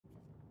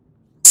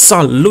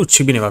Salut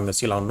și bine v-am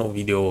găsit la un nou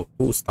video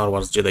cu Star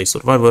Wars Jedi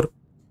Survivor.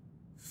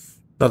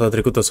 Data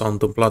trecută s-au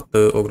întâmplat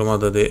o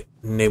grămadă de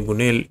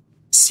nebuneli.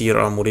 Sir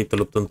a murit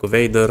luptând cu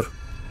Vader.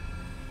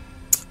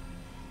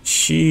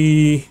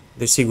 Și,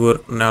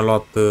 desigur, ne-a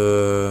luat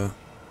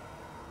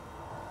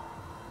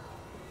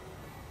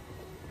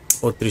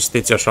o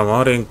tristețe așa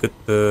mare încât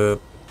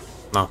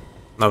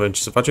n-avem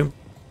ce să facem.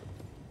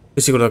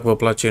 Desigur, dacă vă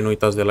place, nu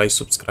uitați de like,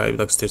 subscribe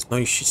dacă sunteți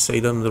noi și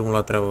să-i dăm drumul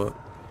la treabă.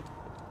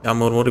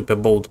 Am urmărit pe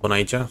boat până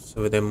aici, să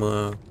vedem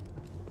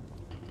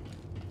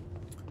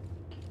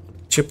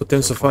ce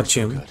putem să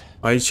facem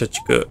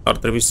aici, că ar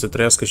trebui să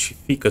trăiască și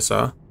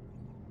fiica-sa.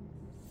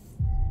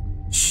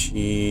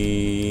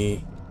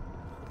 Și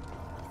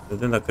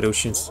vedem dacă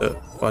reușim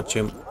să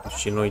facem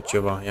și noi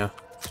ceva. Ia.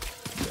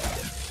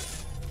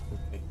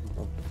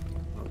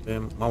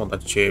 Okay. Mamă,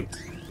 dar ce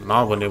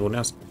navă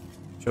nebunească.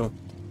 Ce?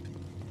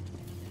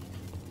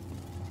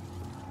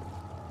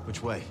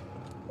 Which way?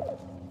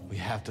 We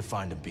have to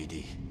find a BD.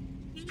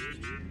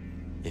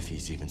 If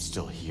he's even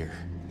still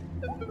here.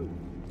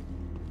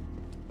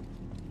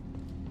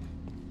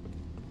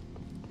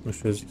 Nu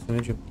știu, zic să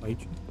mergem pe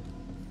aici.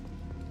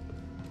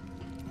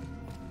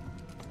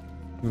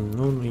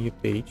 Nu e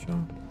pe aici.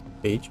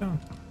 Pe aici?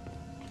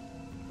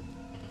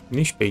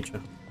 Nici pe aici.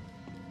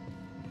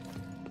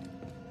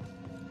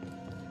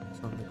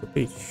 Înseamnă că pe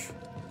aici.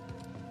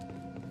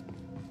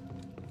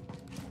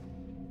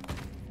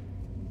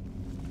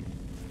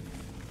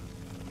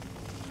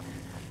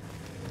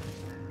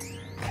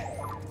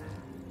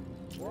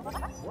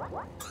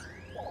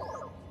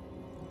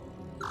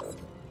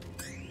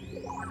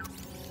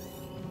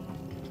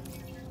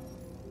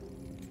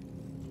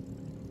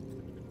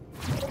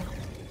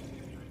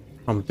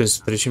 Am putea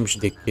să trecem și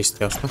de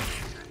chestia asta.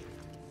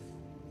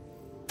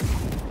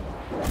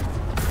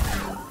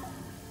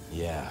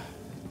 Yeah,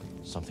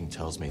 something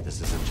tells me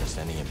this isn't just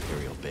any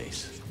Imperial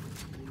base.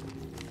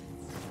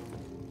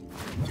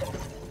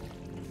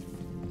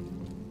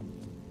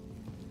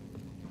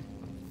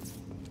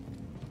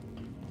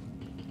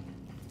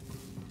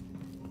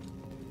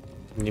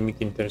 Nimic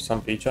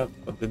interesant pe aici.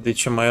 De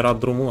ce mai era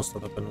drumul ăsta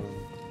dacă nu...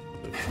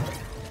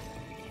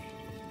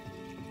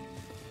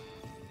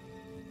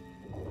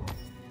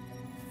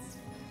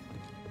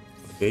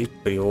 Ok,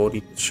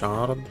 priority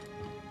shard.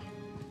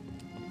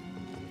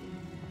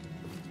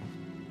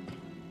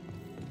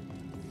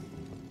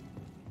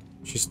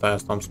 Și stai,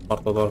 asta am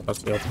spart-o doar ca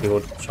să iau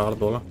priority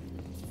shard-ul ăla.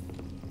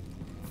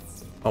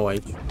 Au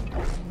aici.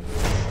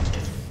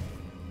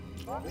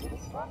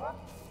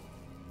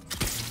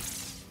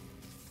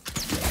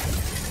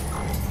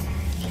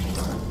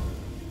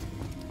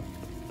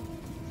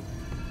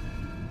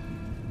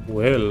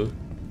 Well.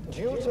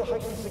 Due to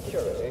heightened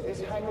security,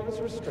 this hangar is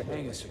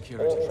restricted.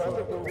 All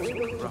traffic will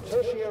reroute to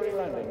tertiary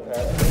landing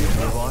pads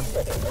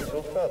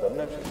until further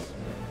notice.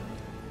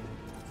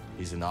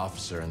 He's an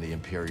officer in the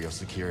Imperial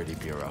Security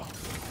Bureau,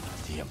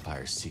 the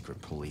Empire's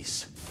secret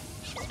police.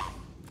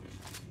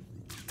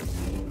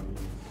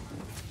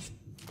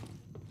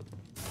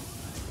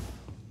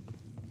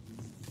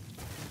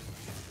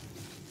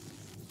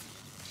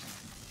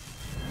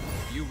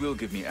 You will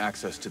give me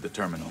access to the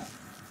terminal.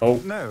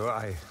 Oh. No,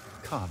 I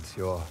can't.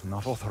 You're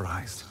not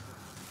authorized.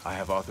 I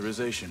have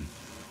authorization.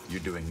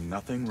 You're doing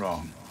nothing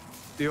wrong.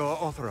 You're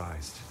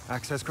authorized.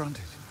 Access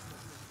granted.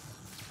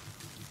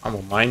 Am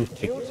o mind.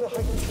 Due to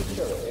heightened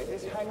security,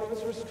 this hangar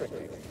is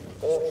restricted.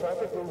 All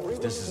traffic will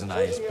reroute This is to an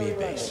tertiary ISB landing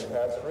base.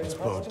 pads for What's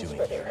enhanced Bo doing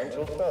inspection here?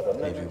 until further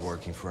Maybe notice.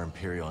 working for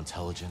Imperial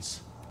intelligence?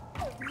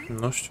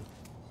 Nu știu.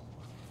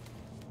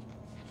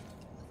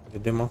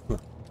 Vedem acum.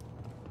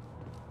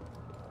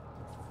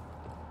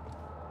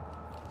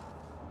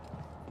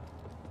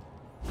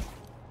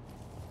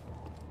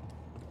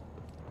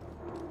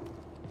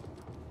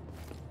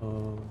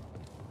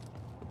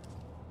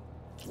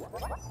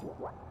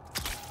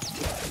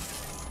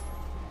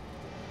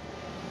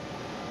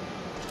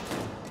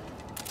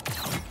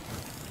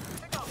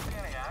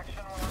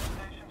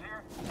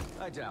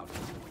 I doubt.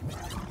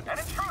 An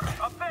intruder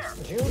up there!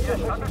 Due to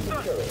heightened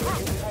security,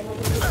 this hangar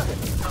is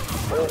restricted.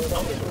 All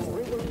traffic will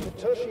reroute to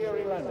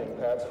tertiary landing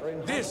pads for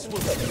enhanced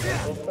inspection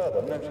until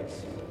further notice.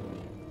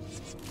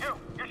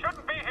 You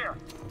shouldn't be here!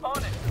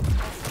 On it!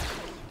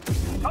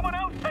 Someone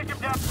else take him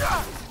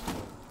down!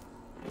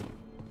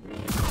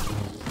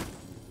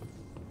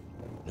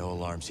 No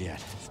alarms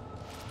yet.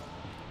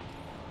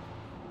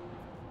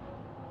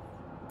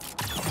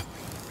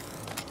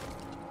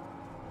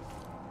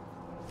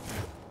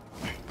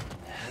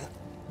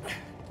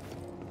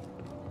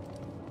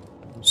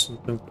 Sunt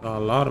încă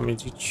alarme,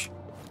 zici?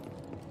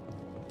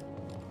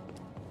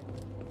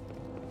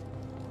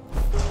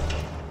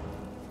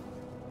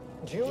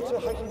 Due to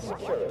heightened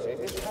security,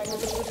 this hangar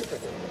is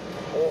restricted.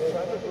 All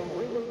traffic will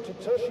reroute to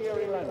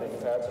tertiary landing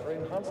pads for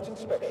enhanced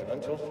inspection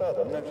until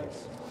further notice.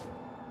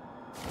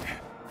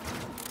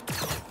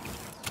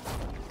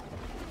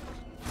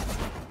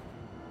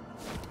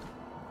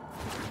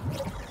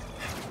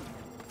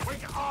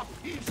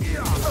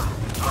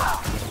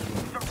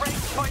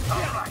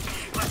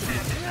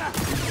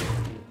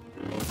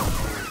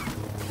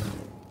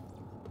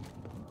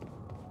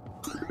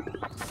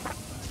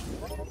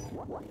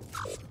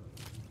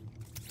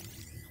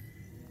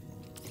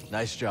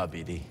 Nice job,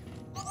 BD.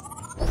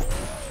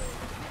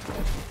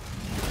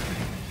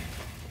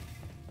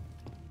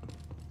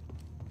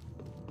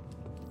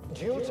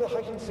 Due to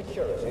heightened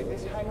security,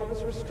 this hangar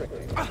is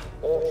restricted.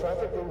 All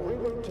traffic will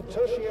reroute to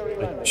tertiary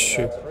landing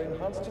pads for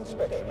enhanced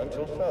inspection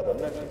until further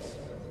notice.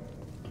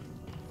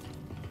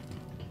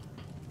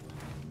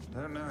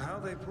 Don't know how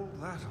they pulled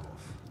that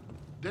off.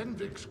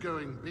 Denvik's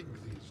going big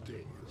these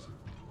days.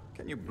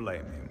 Can you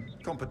blame him?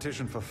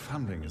 Competition for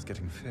funding is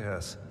getting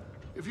fierce.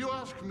 If you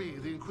ask me,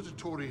 the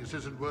Inquisitorius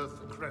isn't worth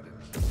the credit.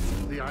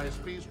 The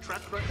ISP's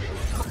track record.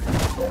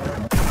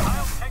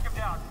 I'll take him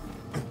down.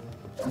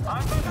 I'm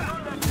not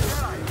sure that's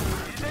Jedi.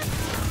 Is it?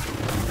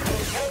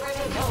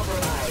 Integrity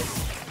compromised.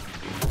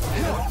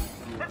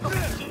 This'll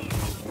be easy.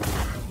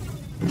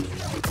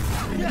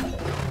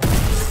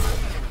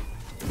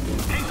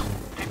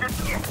 Keep your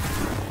stick.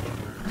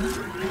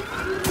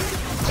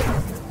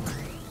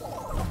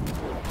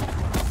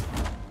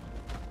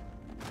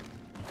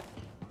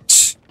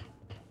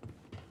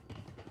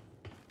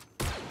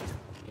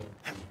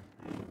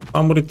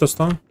 A murit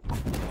ăsta?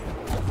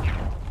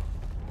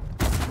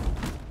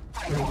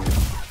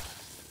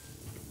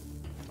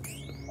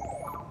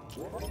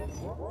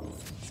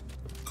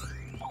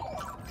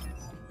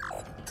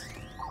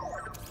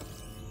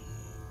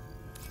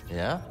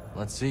 Yeah?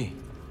 Let's see.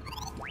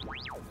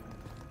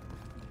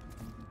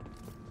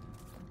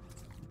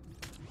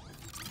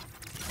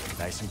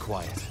 Nice and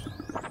quiet.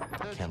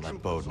 Can't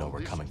let Bode know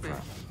we're coming from.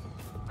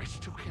 I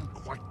still can't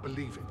quite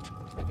believe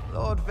it.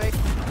 Lord Vader.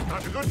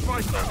 Not a good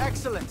fight, though.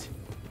 Excellent.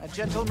 A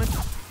gentleman.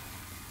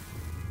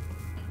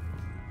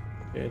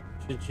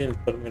 Ce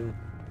gentleman.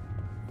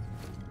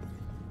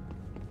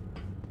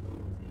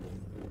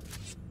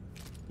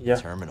 Yeah.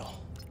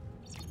 Terminal.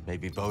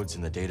 Maybe Bode's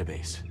in the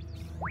database.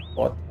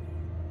 What?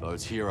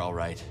 Bode's here, all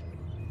right.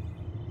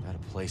 Got a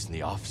place in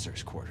the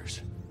officers'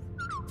 quarters.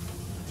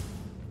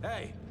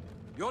 Hey,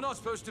 you're not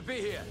supposed to be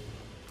here.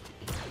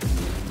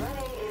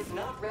 Running is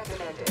not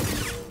recommended.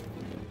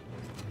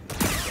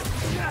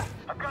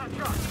 I've got a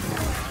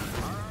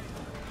shot.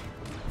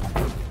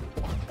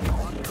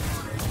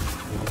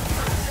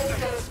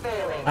 Systems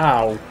failing.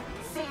 Au!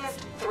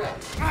 Seized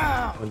threat.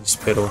 Mă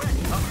disperă.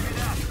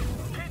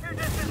 Keep your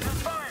distance and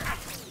fire.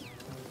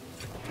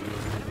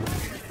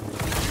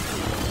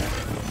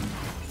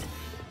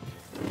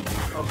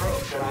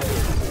 Approach and ID.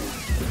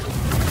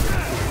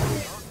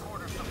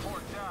 Quarter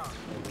support down.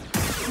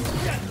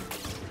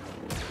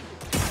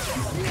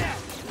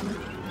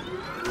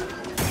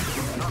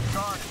 Not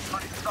guard,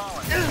 pretty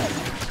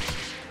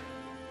solid.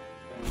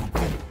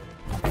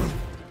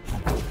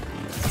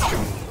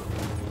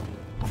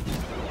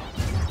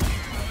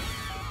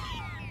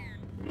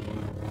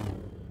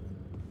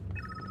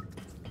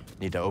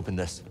 Need to open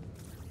this.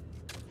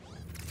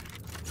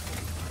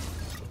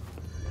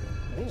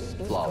 This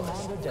is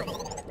Flawless. Commander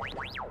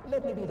Jedi.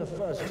 Let me be the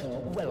first to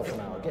welcome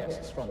our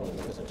guests from the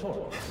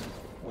Inquisitorius.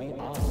 We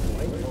are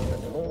grateful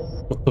that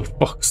all What the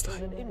fuck,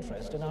 stai? an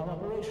interest in our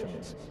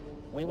operations.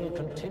 We will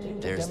continue to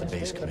There's the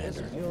base demonstrate that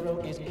this commander. bureau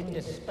is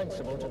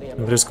indispensable to the Îmi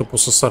Empire. crezi că pot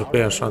să sar pe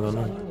ea așa, dar Our nu.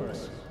 enemies are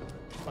numerous,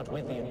 but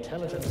with the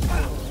intelligence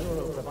our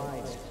bureau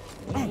provides,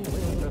 we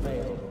will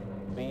prevail.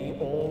 Be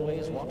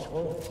always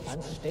watchful and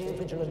stay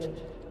vigilant.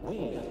 We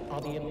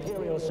are the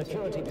Imperial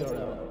Security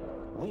Bureau.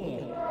 We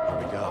are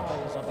we the go.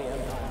 eyes of the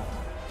Empire.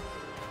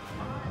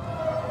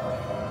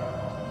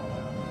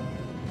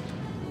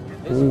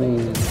 This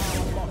base is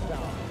now on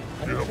lockdown.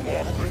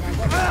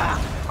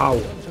 Au!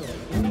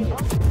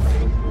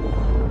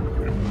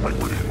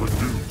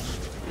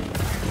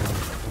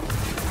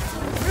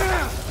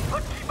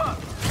 Let's keep up.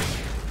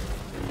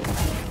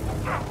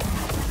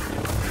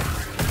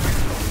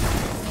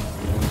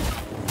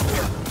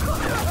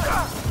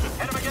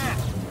 Hit him again.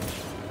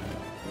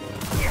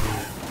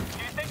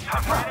 Do you think you're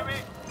afraid of me?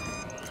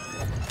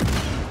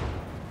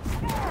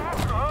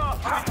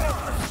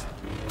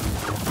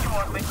 You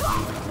want me?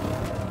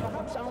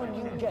 Perhaps our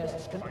new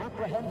guests can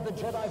apprehend the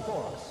Jedi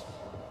for us.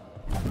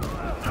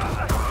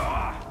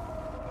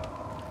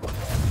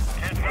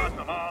 Can't trust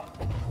them all.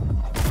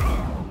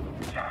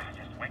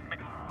 Just wink me.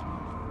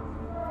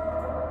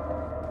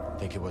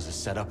 Think it was a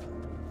setup?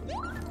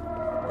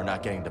 We're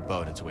not getting to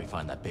Bode until we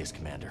find that base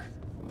commander.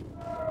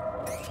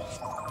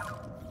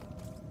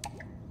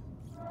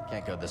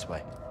 Can't go this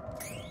way.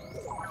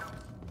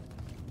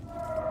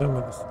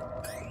 Dă-mă.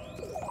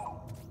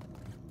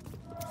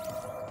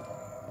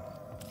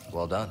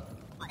 Well done.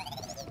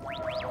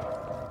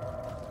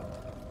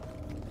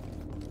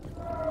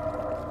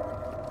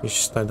 Deci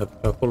stai dacă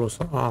pe acolo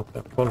sau... A,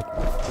 pe acolo.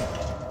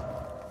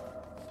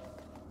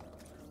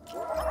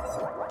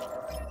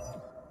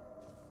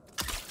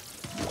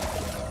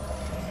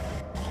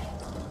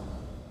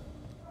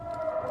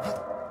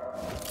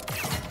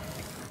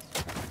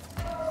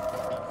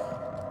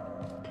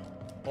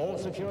 All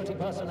security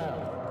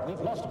personnel, we've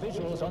lost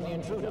visuals on the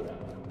intruder.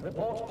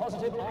 Report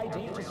positive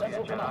ID to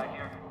Central Command.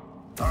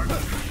 Sergeant,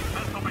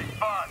 this'll be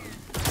fun.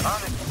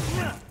 On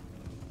it.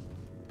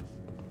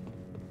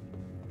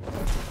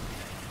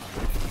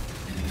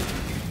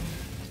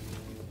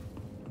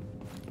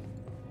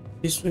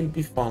 This will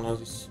be fun, a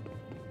zis.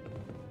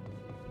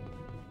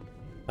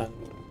 Da,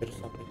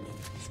 interesant.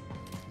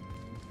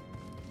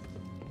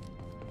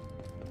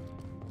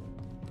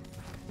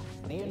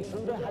 The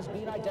intruder has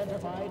been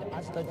identified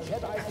as the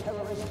Jedi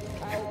terrorist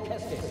Cal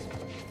Kestis.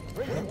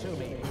 Bring him to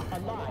me,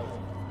 alive.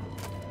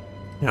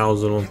 Ia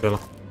auzi-l pe ăla.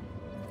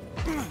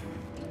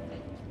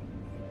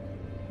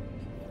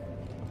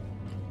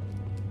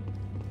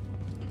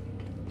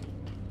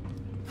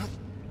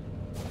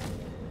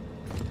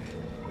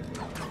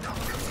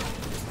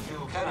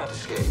 You cannot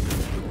escape.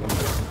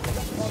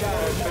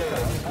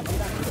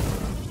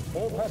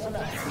 All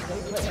personnel,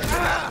 stay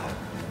clear.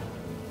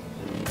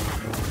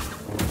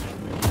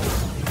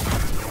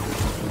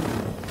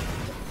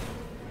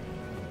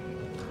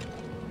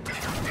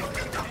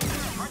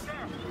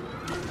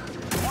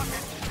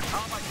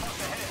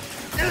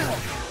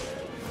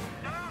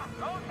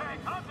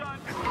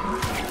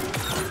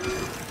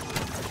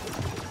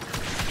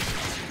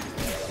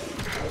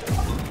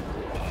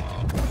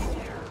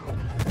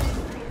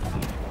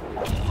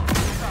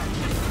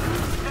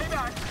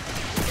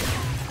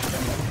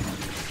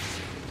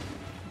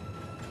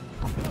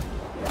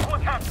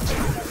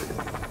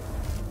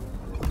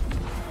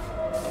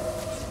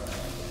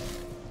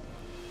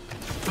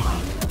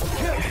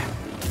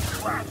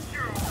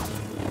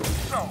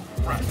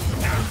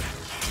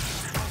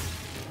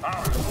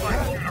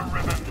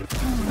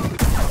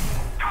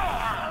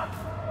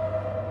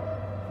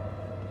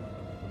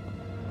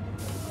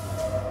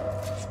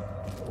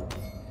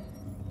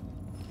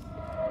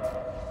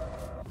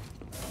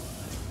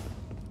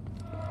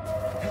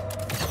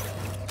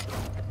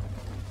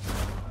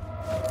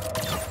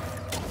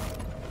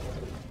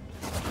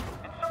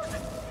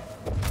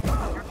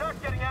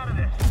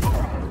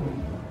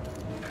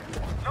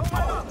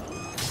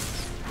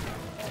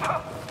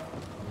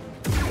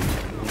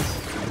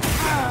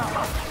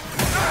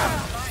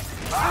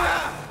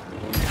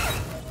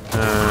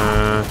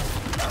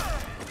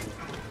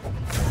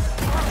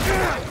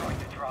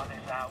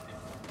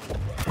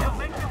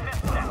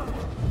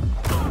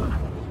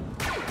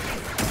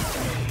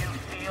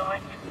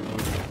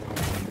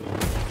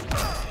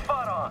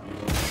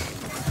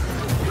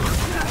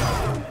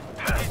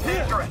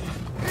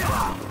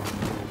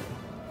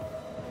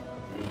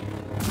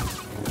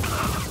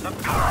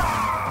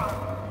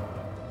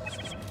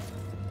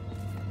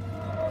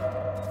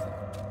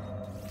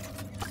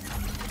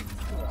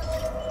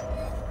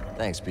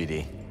 Thanks,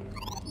 BD.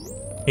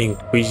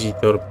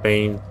 Inquisitor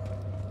Pain.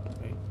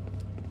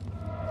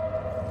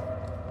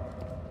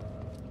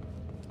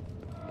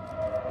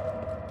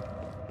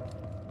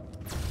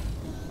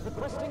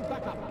 Requesting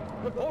backup.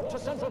 Report to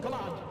Central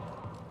Command.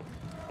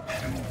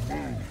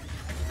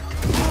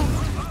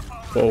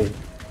 Whoa.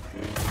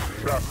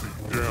 Chassis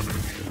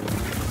damage.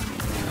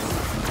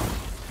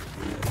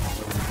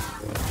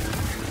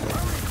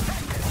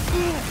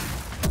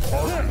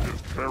 Target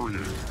is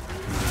carrying.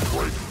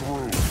 Break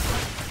through.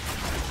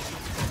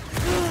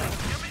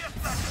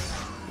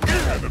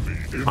 Enemy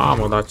in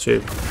Mamă, dar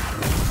ce...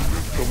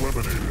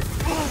 eliminated.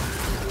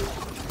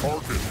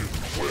 Target is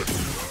split.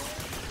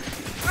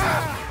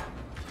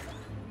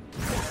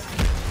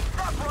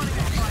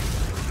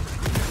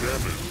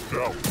 Damage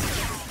dealt.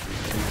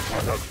 I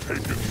have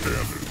taken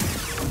damage.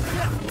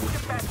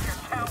 Get back here,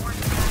 coward!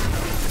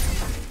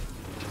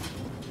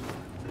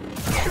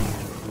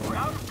 We're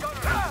out of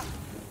gunners!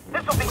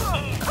 This'll be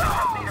easy.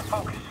 Just need to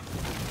focus.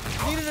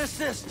 Need an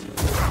assist.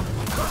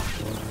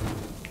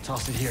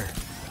 Toss it here.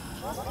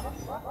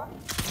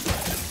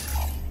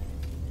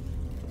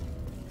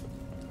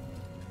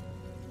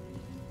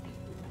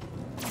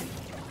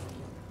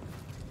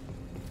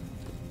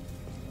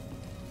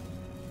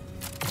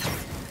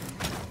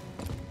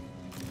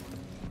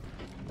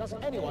 Does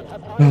anyone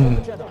have eyes on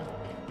the Jedi?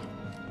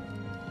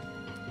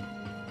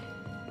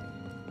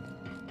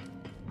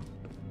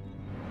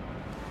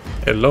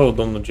 Hello,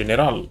 domnul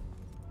general.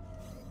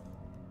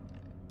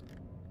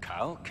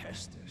 Cal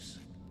Kestis.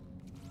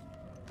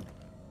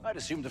 I'd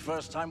assumed the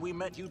first time we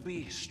met you'd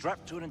be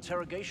strapped to an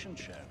interrogation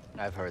chair.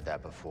 I've heard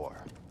that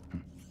before.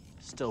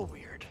 Still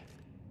weird.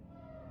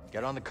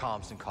 Get on the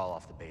comms and call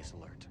off the base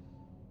alert.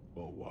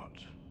 Or what?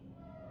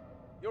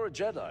 You're a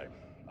Jedi.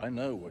 I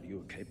know what you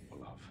are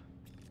capable of.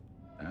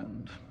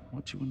 And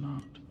what you are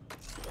not.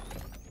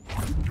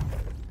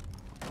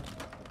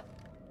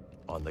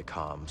 On the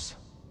comms.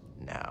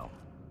 Now.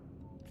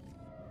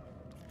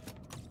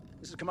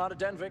 This is Commander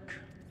Denvik.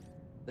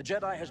 The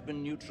Jedi has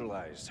been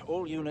neutralized.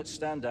 All units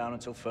stand down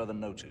until further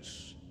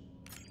notice.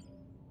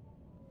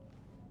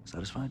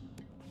 Satisfied?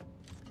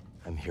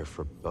 I'm here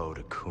for Bo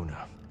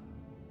Kuna.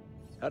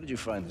 How did you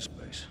find this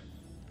base?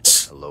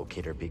 A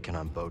locator beacon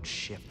on Bo's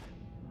ship.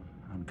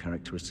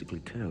 Uncharacteristically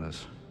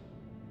careless.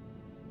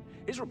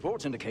 His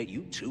reports indicate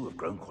you two have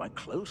grown quite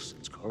close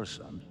since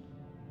Coruscant.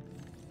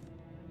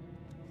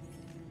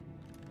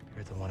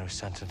 You're the one who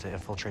sent him to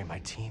infiltrate my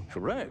team.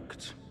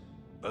 Correct.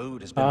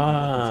 Bode has been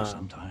my weapon for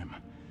some time.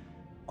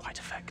 Quite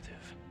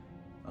effective.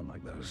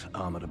 Unlike those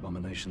armored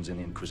abominations in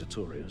the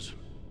Inquisitorius.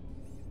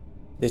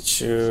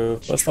 Deci,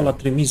 ăsta l-a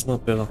trimis, mă,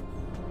 pe ăla.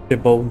 Pe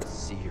Bode.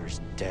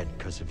 Seer's dead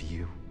because of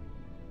you.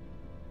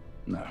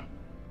 No.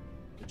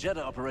 The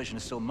Jedi operation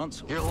is still months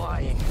away. You're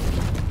lying.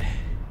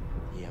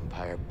 The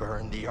Empire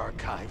burned the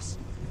archives,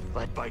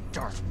 led by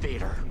Darth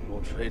Vader.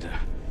 Lord Vader.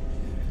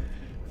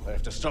 I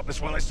have to stop this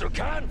while I still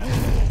can.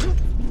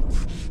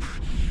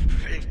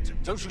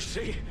 Don't you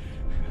see?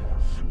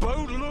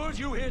 Bode lured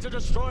you here to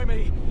destroy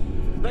me.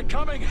 They're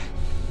coming.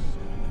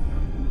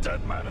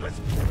 Dead man,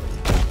 let's...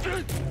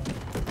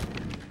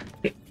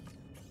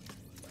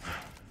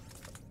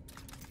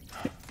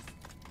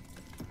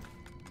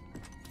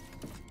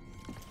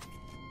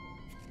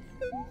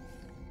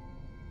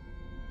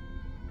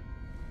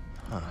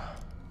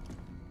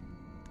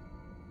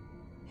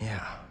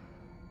 Yeah.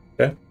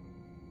 Okay.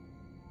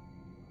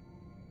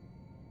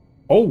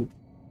 Oh!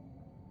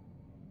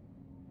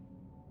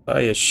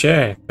 Da, e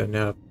ce, că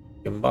ne-a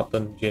schimbat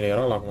în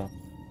general acum.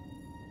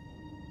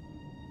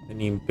 În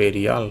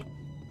imperial.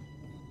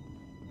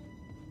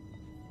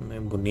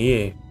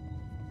 Nebunie.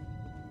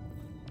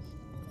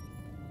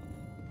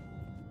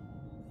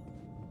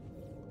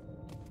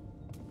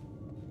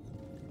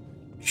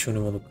 Și unde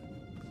mă duc?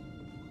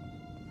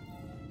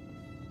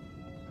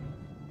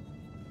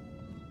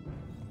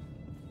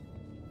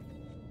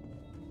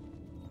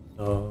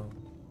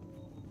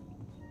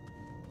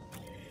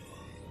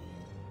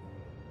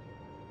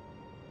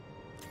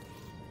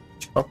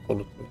 Ce fac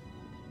acolo?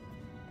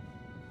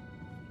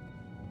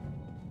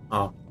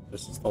 Ah, trebuie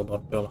să stau doar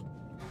pe ăla.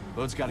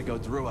 Bode's got to go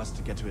through us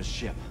to get to his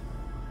ship.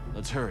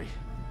 Let's hurry.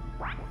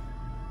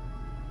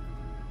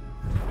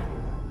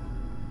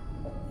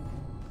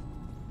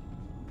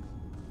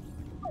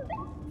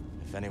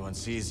 If anyone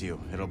sees you,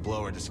 it'll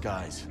blow her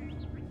disguise.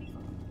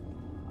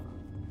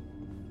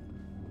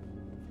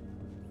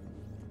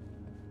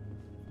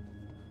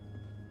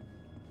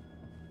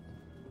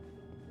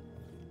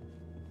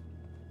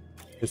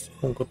 Trebuie să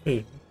pun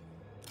copii.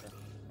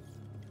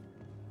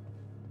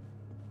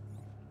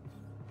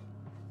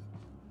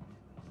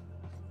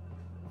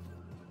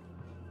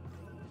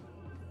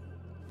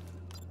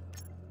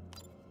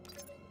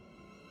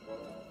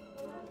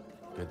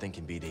 Good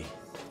thinking, BD.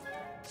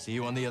 See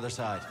you on the other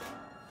side.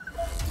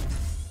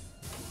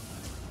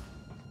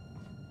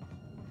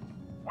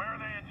 Where are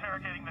they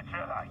interrogating the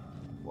Jedi?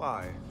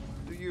 Why?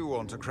 Do you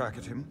want to crack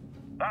at him?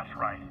 That's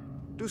right.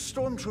 Do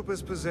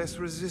stormtroopers possess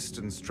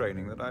resistance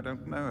training that I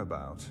don't know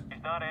about?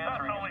 He's not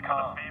answering. That's only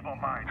because of feeble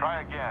mind.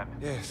 Try again.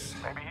 Yes.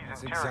 Maybe he's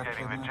that's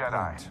interrogating exactly the my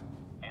Jedi. point.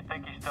 You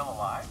think he's still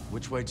alive?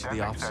 Which way to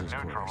the officers'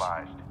 quarters?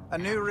 Neutralized. A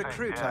new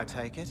recruit, I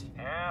take it?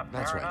 Yeah,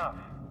 That's fair right. enough.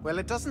 Well,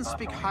 it doesn't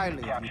speak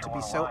highly of you to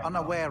be so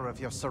unaware of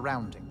your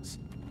surroundings.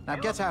 Now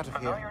get out of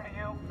here. Familiar to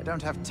you? I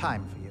don't have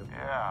time for you.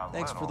 Yeah.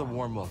 Thanks for the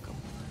warm welcome.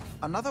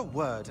 Another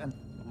word and...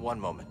 One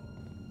moment.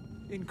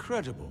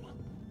 Incredible.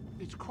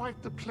 It's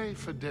quite the play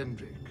for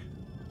Dendrick.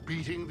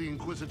 Beating the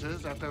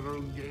Inquisitors at their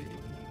own game.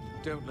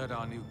 Don't let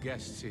our new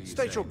guests see you.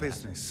 State your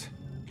business.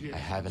 I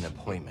have an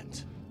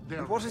appointment.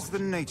 And what is the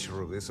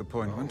nature of this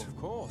appointment? Of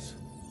course.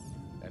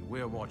 And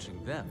we're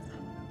watching them.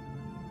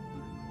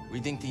 We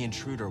think the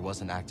intruder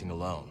wasn't acting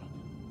alone.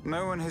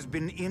 No one has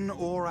been in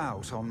or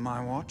out on my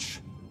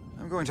watch.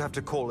 I'm going to have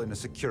to call in a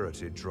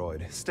security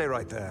droid. Stay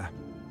right there.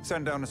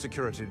 Send down a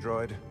security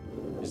droid.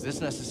 Is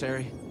this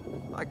necessary?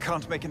 I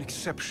can't make an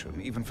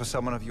exception, even for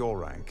someone of your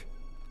rank.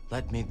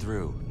 Let me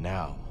through,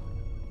 now.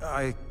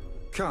 I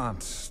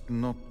can't,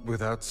 not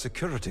without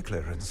security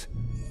clearance.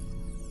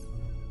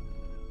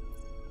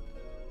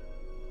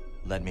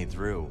 Let me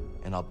through,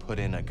 and I'll put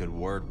in a good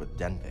word with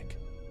Denvik.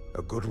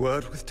 A good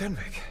word with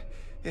Denvik?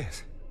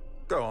 Yes.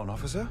 Go on,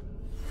 officer.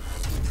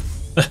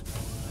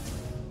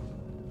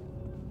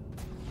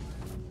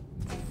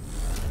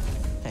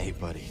 Hey,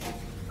 buddy.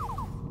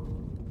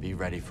 Be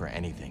ready for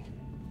anything.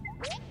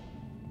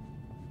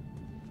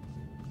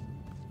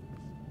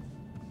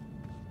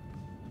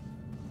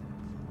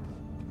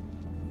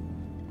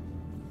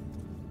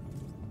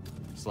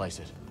 Slice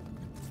it.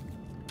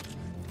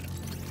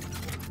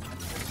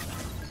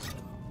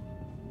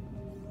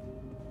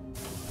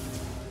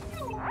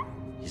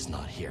 He's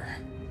not here.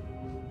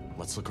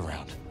 Let's look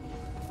around.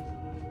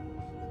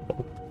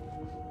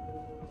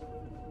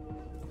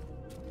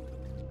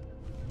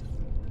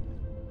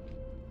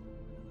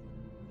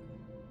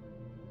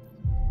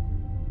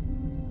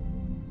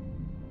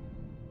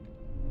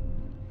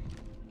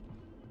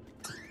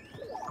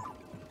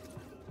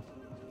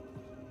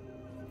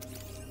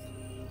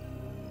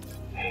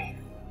 Hey,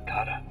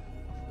 Kata.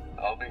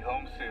 I'll be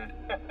home soon.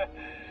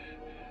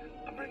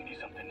 I'm bringing you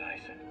something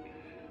nice.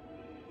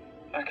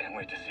 I can't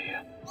wait to see you.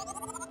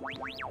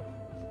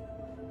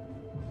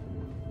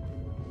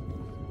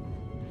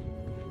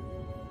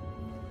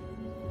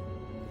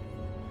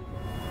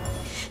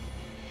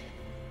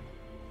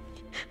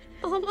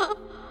 Mama.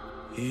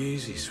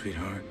 Easy,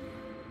 sweetheart.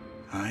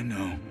 I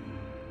know.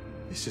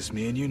 It's just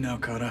me and you now,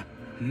 Kata.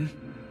 Hmm?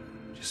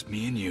 Just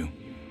me and you.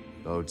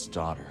 Bode's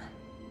daughter.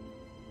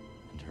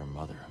 And her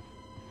mother.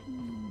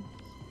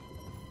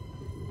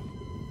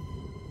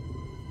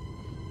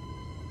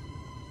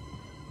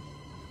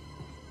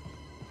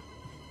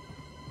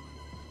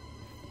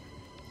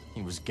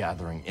 He was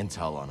gathering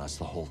intel on us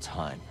the whole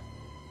time.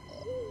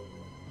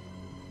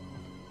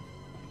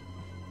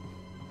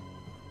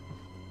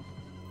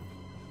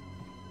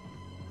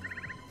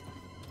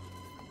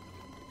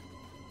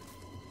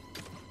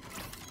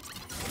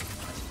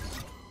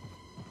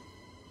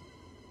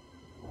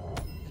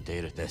 The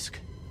data disk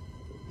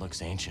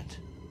looks ancient.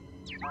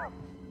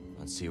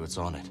 Let's see what's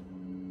on it.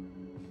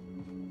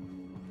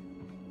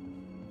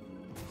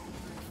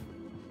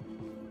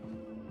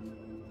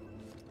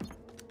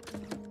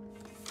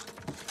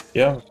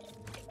 Yeah.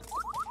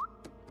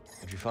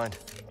 What'd you find?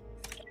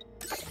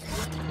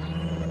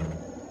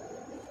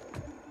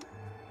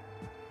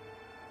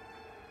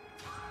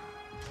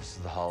 This is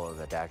the hollow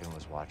that Dagon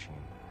was watching.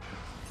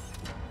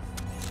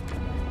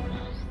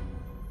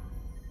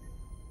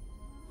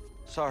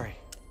 Sorry.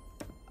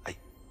 You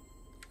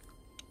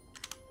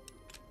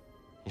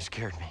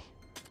scared me.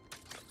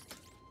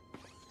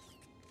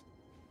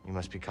 You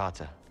must be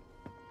Kata.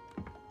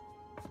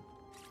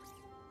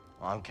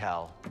 I'm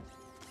Cal.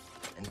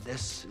 And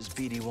this is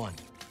BD1.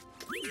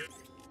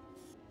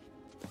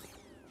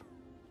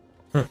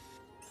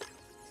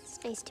 It's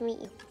nice to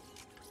meet you.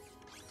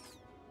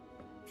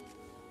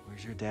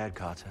 Where's your dad,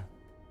 Kata?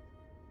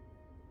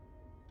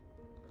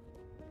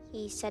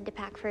 He said to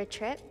pack for a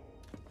trip.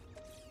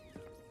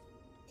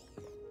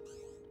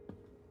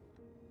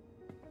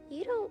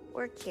 You don't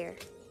work here,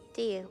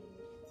 do you?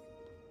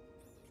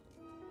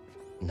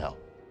 No.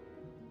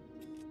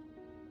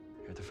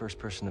 You're the first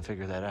person to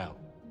figure that out.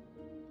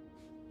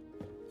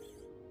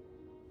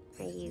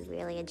 Are you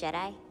really a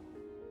Jedi?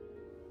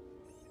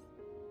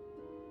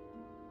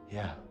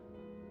 Yeah.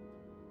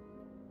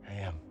 I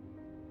am.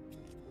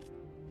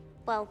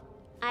 Well,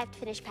 I have to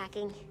finish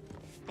packing.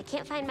 I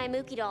can't find my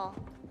Mookie doll.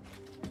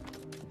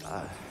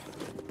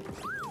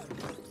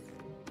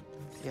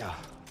 Yeah.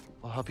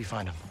 I'll help you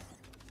find him.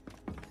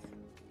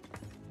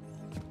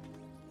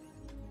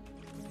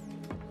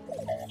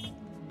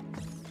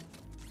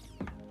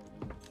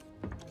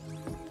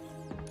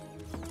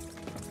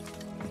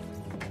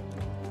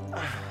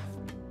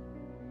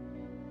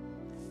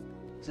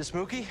 Is this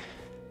Mookie?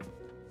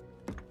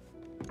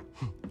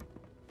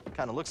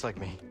 Kinda looks like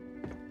me.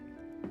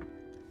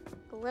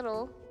 A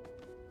little.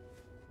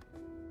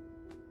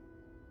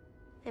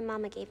 My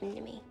mama gave him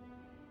to me.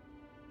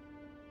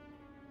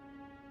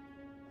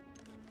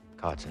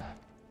 Kata.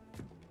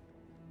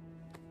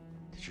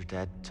 Did your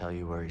dad tell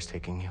you where he's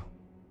taking you?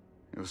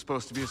 It was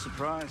supposed to be a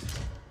surprise.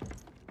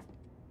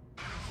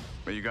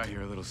 But you got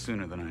here a little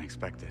sooner than I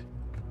expected.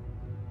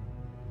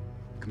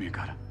 Come here,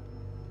 Kata.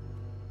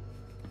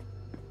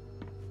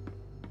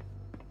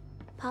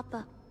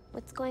 Papa,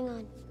 what's going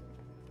on?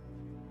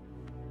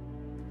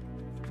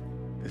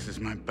 This is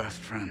my best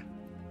friend.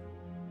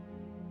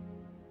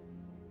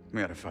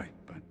 We had a fight,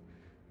 but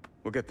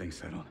we'll get things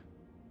settled.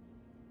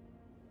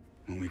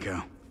 When we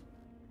go.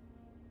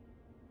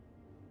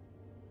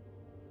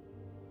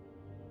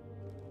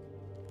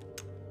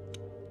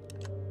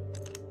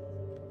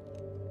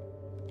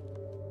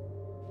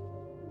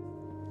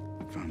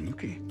 Found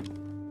Mookie.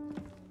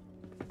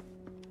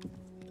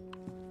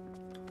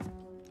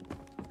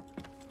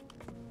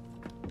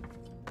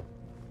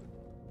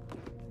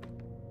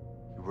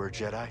 You were a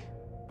Jedi?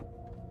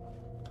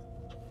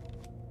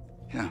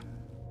 Yeah.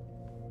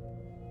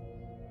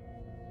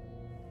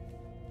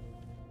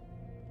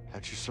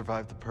 How'd you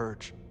survive the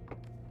Purge?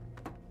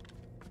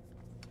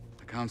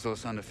 The Council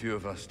assigned a few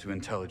of us to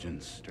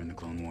intelligence during the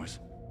Clone Wars.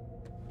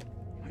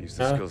 I used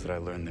the skills that I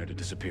learned there to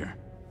disappear.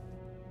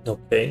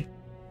 Okay.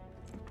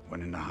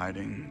 Went into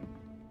hiding.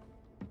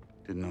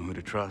 Didn't know who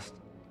to trust.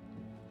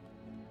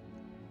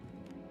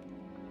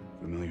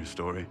 Familiar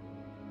story?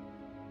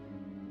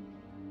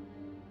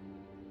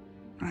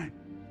 Right.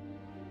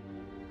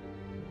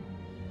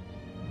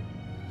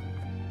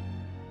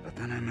 But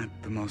then I met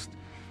the most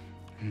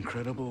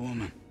incredible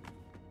woman.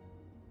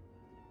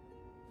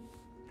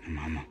 Your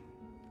mama.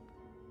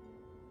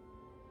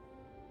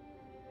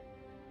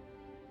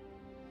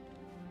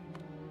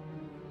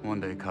 One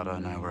day, Kata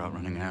and I were out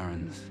running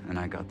errands, and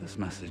I got this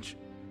message.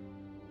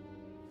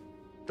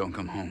 Don't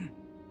come home.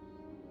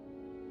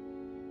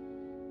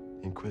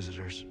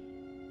 Inquisitors.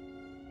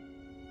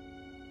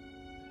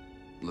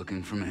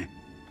 Looking for me.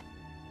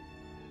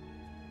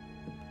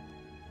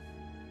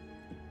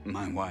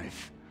 My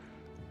wife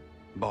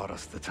bought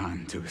us the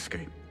time to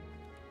escape.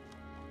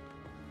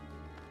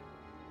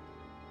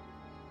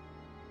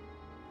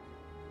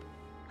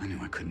 I knew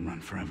I couldn't run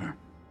forever,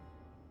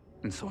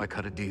 and so I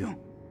cut a deal.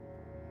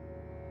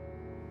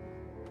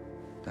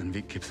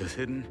 Danvik keeps us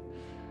hidden,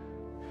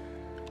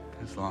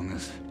 as long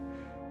as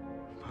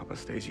Papa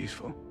stays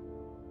useful.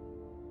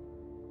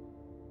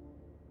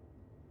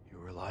 You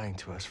were lying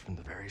to us from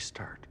the very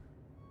start.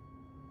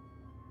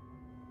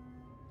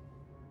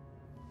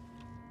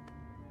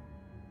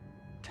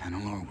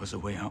 Tanalor was a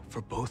way out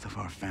for both of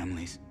our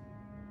families.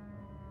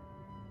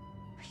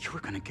 You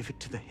were gonna give it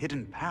to the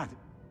hidden path.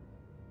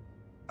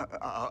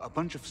 A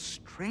bunch of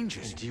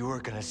strangers. And you were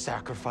gonna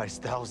sacrifice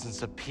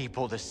thousands of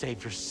people to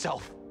save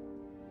yourself.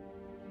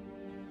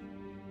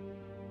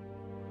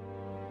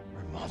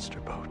 monster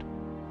boat.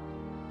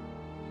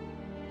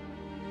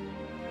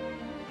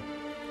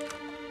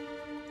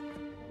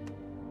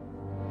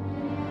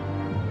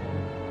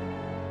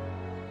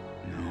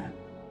 No.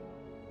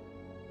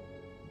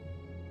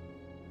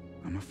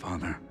 I'm a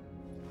father.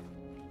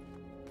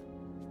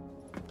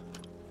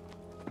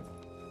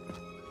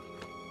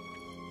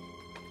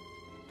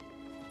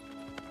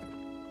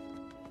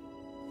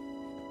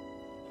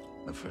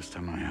 The first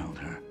time I held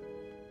her,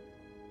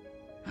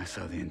 I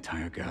saw the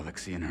entire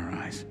galaxy in her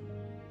eyes.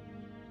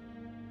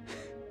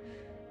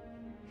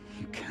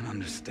 You can't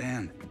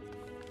understand.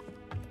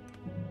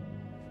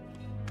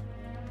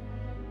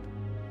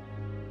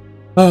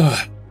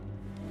 I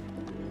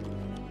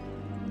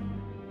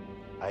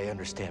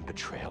understand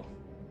betrayal.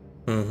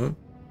 Mm-hmm.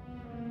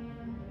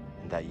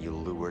 And that you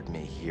lured me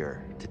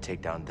here to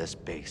take down this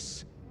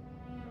base.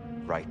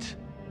 Right?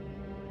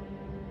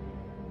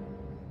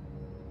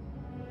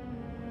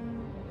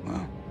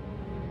 Well,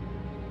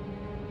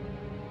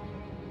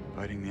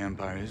 fighting the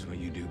Empire is what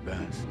you do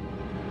best.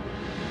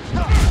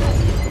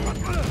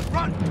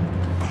 Run!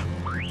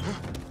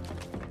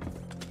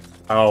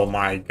 Oh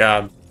my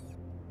god.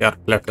 Iar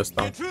pleacă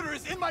ăsta. The intruder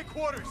is in my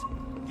quarters.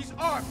 He's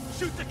armed.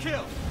 Shoot to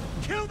kill.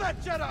 Kill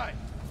that Jedi.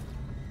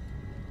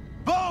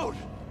 Bode!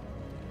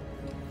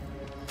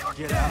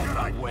 Get out of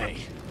my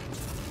way.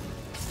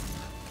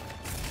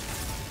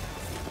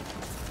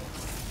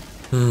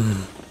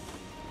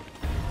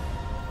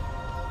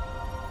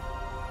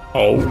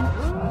 Oh.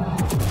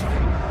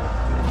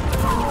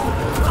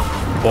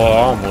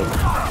 Mamă,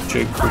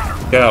 ce-i cu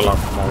cheala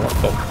acum, what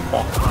the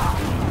fuck?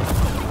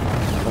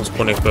 Îmi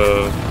spune că...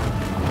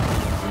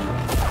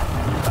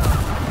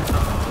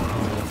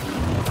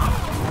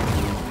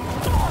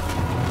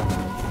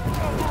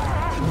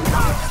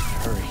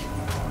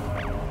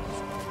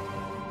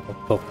 What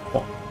the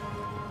fuck?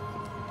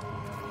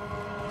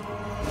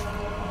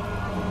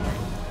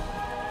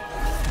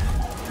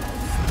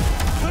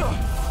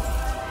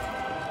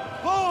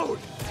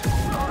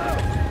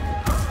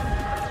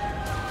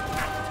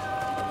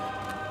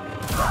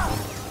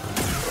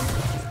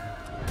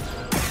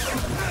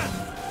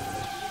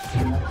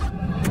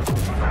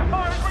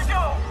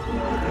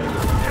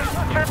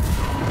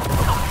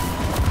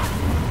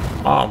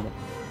 Mamă.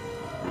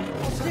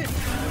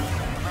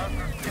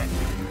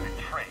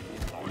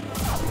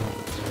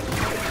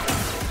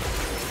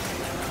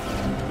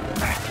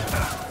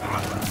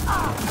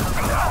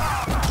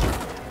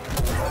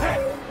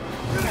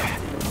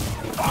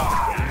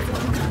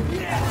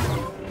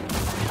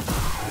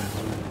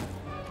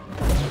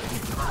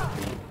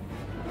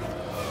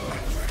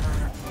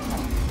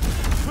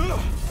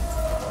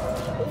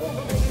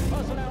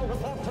 Personnel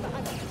report to the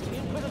hangar. The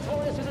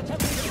Inquisitorius is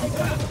attempting to take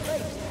over the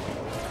base.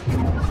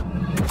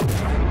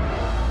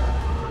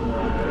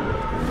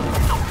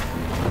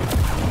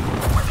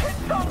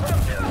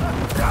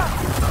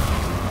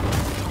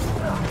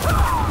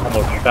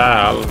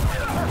 Mortal.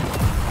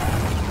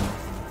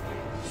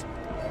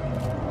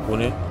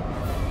 Bune.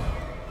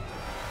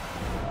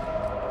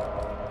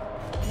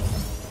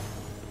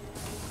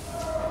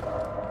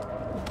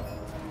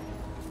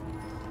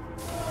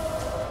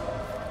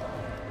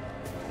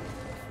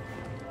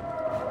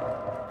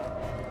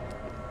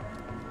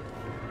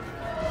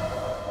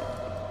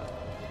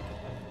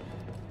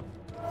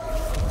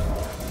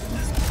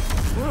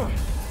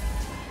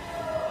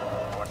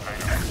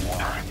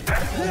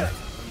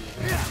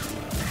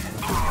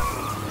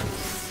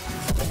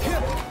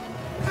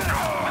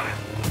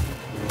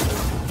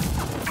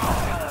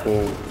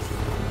 Oh.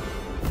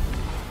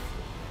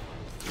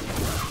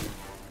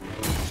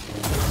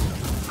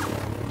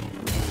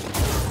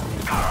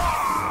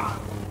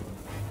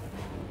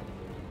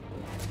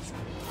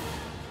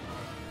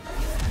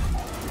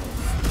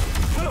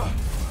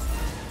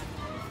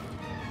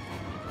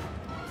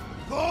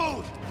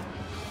 Bode!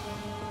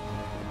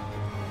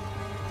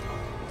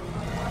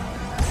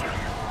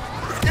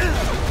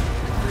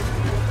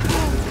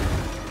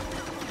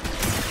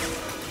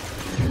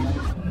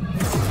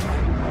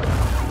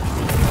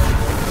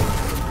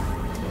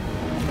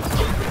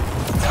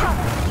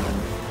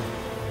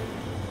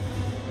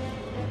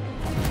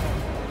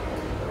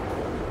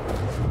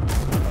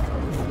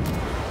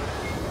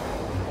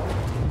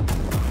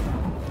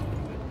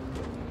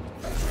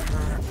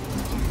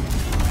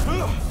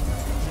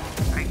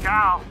 Hey,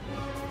 Cal.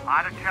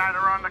 Lot of chatter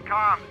on the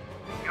comms.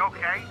 You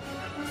okay?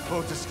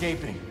 Bode's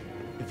escaping.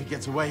 If he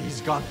gets away,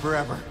 he's gone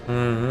forever.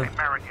 Hey,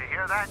 Merritt, you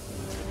hear that?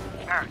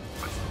 Merritt,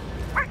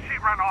 where'd she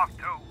run off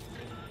to?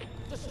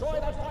 Destroy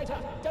that fighter!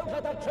 Don't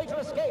let that traitor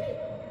escape!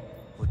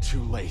 We're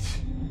too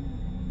late.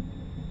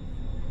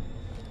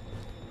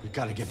 We've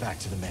got to get back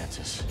to the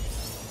Mantis.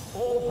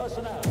 All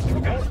personnel,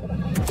 report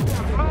to the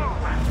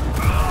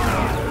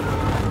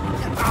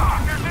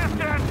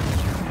hangar.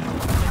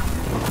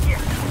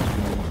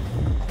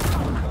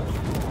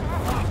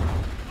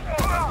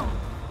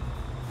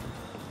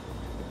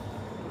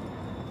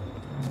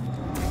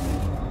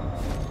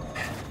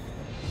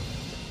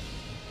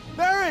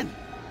 Baron!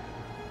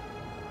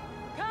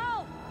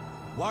 Cal!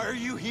 Why are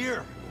you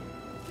here?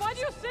 Why do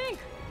you think?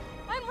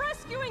 I'm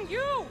rescuing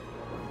you!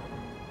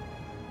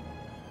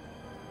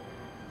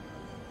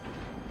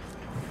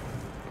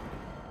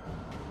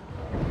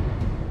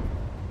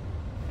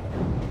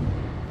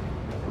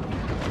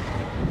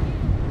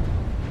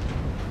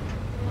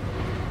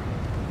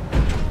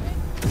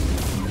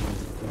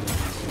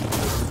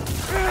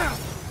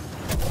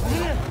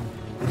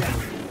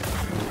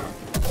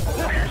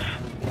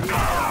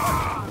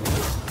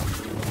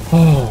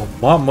 Oh,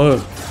 mamă!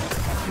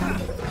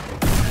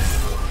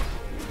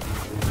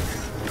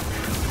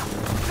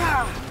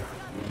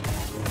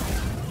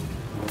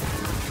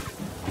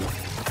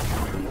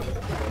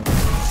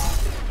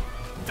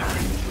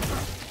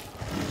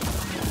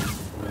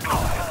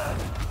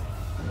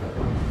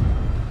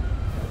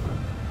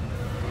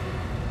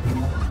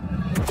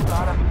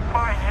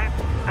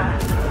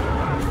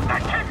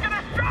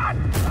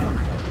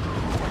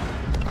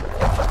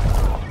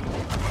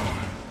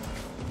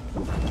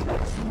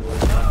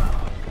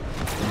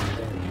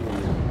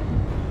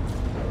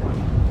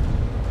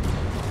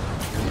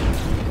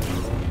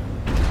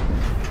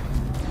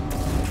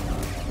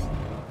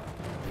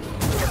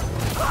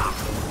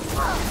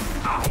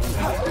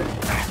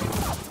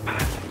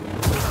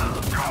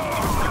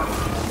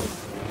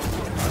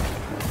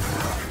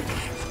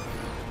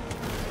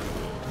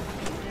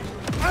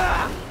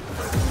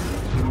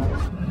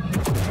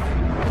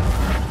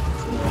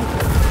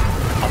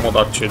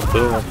 Dar ce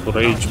dă cu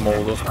rage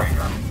mode-ul ăsta.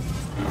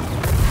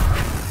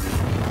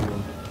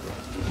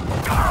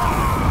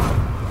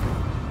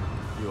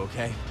 You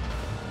okay?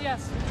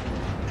 Yes.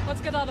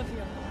 Let's get out of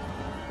here.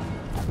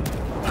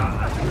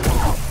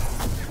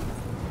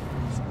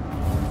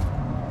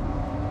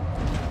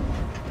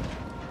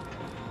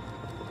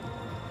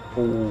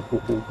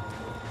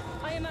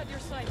 I am at your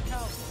side,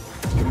 Cal.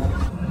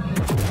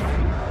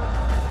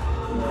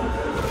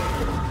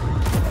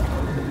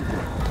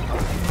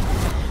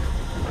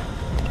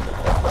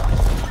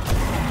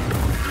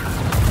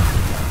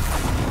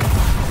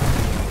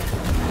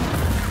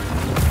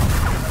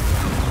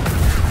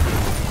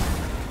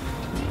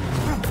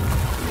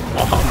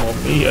 Mamma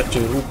mia, ce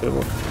rupe,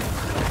 bă.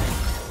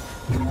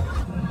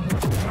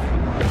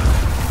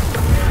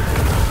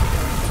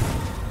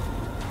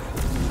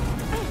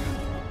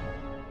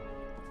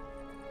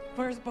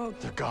 Where's Bo?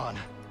 They're gone.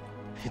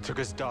 He took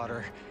his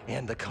daughter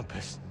and the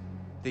compass.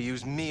 They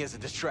used me as a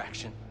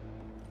distraction.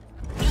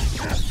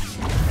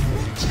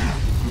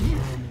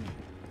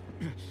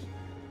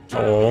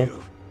 Oh.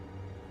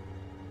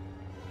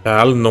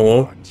 Cal,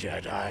 no.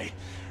 Jedi.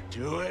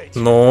 Do it.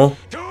 No.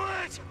 Do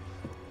it!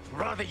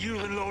 Rather you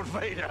than Lord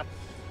Vader.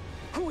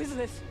 Who is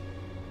this?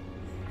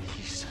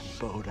 He sent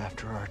Bode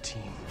after our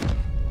team.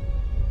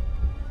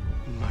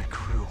 My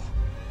crew.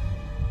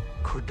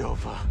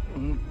 Cordova.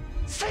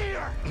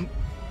 Seer!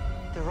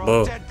 They're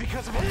all dead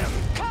because of him.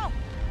 Cal!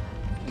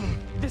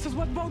 This is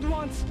what Bode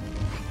wants.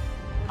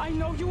 I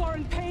know you are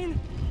in pain,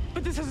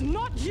 but this is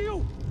not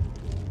you.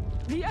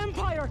 The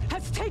Empire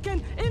has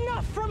taken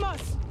enough from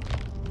us.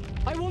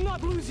 I will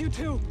not lose you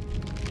too.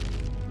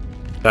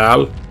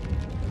 Cal.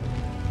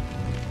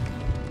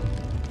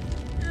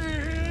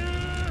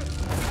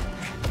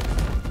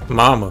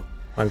 Mamă,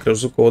 am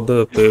crezut că o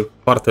dă pe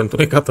partea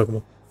întunecată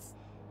acum.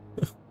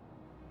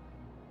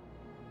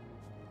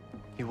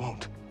 He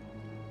won't.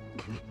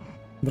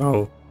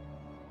 Bravo.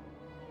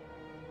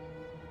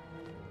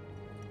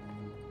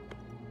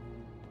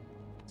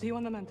 See you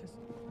on the Mantis.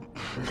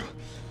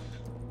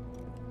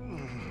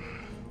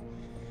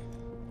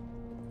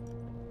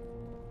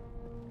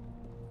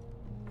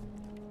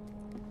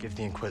 Give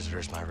the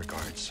Inquisitors my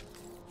regards.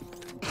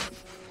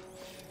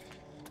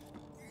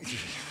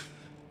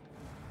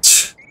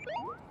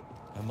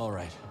 I'm all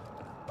right.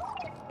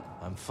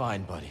 I'm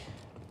fine, buddy.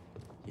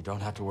 You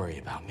don't have to worry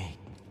about me.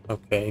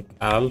 Okay,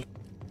 Cal.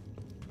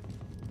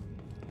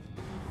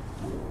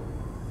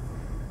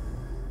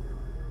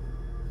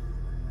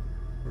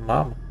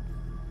 Mama.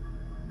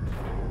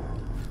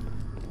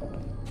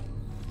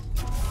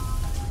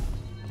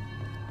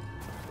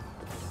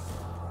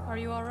 Are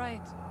you all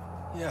right?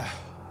 Yeah.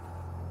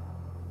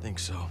 Think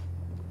so.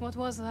 What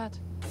was that?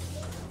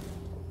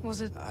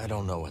 Was it... I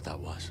don't know what that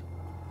was.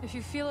 If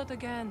you feel it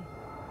again,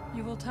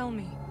 you will tell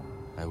me.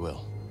 I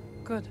will.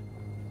 Good.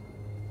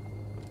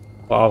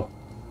 Wow.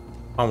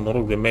 Am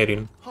noroc de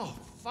Merin. Oh,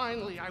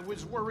 finally, I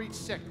was worried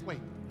sick. Wait,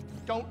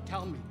 don't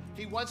tell me.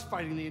 He was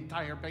fighting the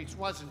entire base,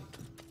 wasn't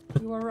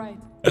he? You were right.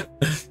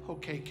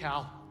 Okay,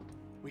 Cal.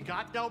 We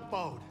got no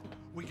Bode.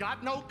 We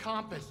got no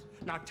compass.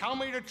 Now tell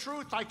me the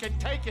truth, I can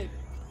take it.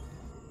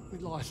 We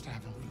lost,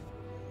 haven't we?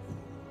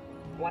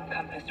 One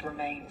compass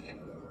remains.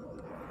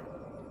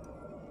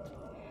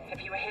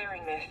 If you are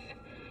hearing this,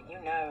 you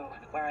know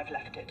where I've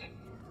left it.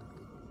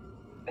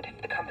 But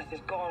if the compass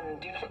is gone,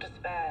 do not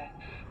despair.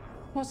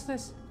 What's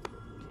this?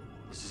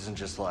 This isn't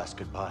just the last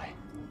goodbye.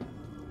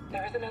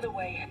 There is another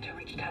way to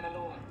reach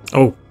Tanalor.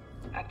 Oh.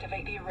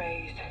 Activate the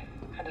arrays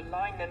and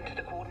align them to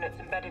the coordinates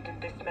embedded in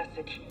this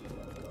message.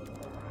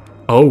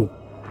 Oh.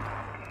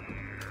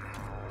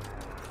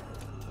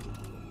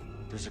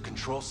 There's a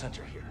control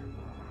center here.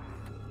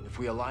 If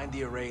we align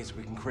the arrays,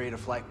 we can create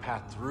a flight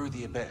path through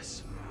the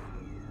abyss.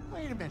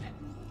 Wait a minute.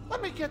 Let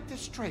me get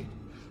this straight.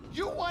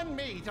 You want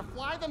me to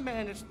fly the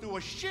Mantis through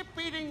a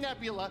ship-eating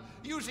nebula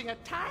using a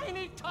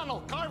tiny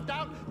tunnel carved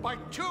out by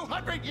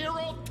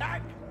 200-year-old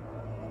tech?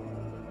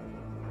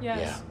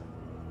 Yes.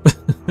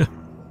 Yeah.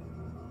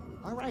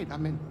 All right,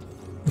 I'm in.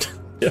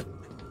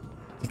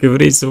 Că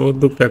vrei să mă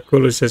duc pe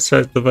acolo și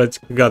așa și după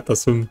aceea că gata,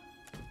 sunt...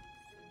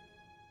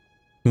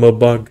 Mă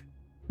bag.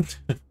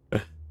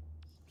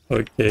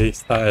 Ok,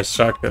 stai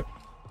așa că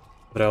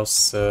vreau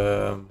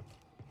să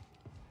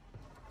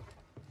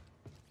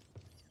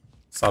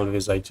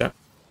salvez aici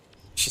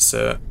și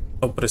să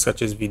opresc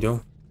acest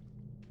video.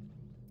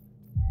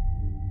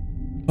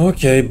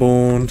 Ok,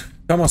 bun.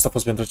 Cam asta a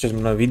fost pentru acest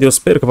video.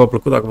 Sper că v-a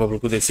plăcut. Dacă v-a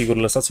plăcut, desigur,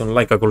 lăsați un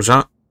like acolo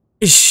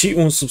și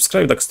un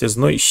subscribe dacă sunteți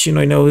noi și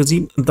noi ne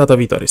auzim data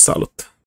viitoare. Salut!